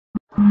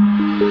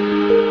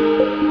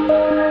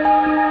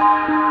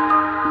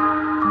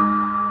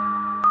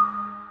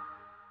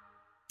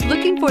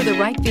Looking for the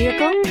right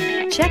vehicle?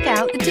 Check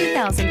out the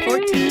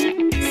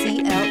 2014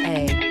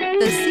 CLA.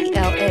 The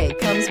CLA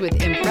comes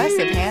with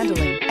impressive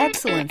handling,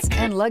 excellence,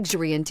 and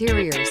luxury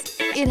interiors.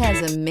 It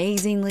has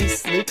amazingly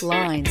sleek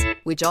lines,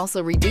 which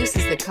also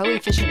reduces the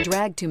coefficient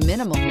drag to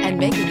minimal and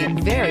making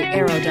it very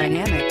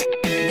aerodynamic.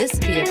 This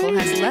vehicle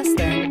has less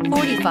than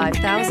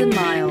 45,000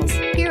 miles.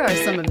 Here are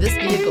some of this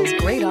vehicle's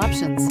great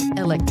options: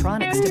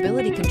 electronic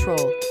stability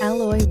control,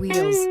 alloy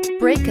wheels,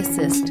 brake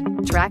assist,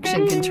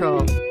 traction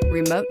control,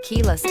 remote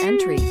keyless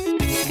entry,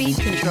 speed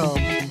control,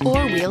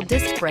 four-wheel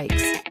disc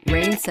brakes,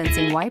 rain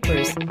sensing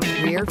wipers,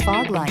 rear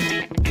fog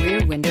light,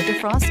 rear window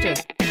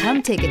defroster.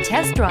 Come take a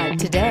test drive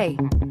today.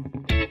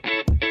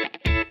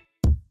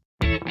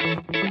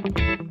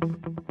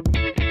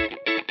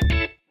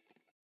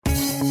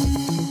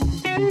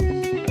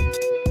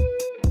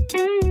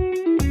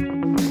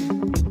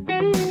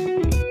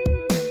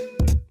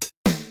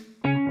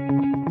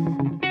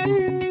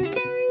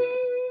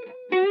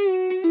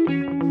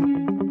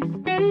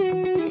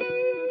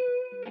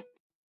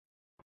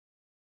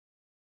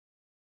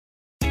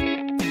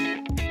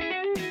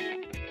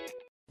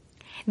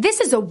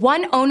 This is a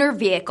one-owner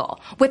vehicle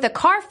with a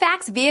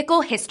CARFAX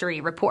Vehicle History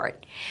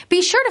Report.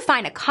 Be sure to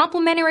find a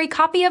complimentary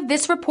copy of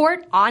this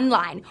report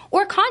online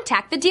or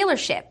contact the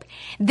dealership.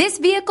 This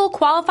vehicle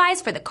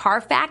qualifies for the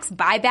CARFAX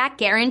Buyback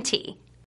Guarantee.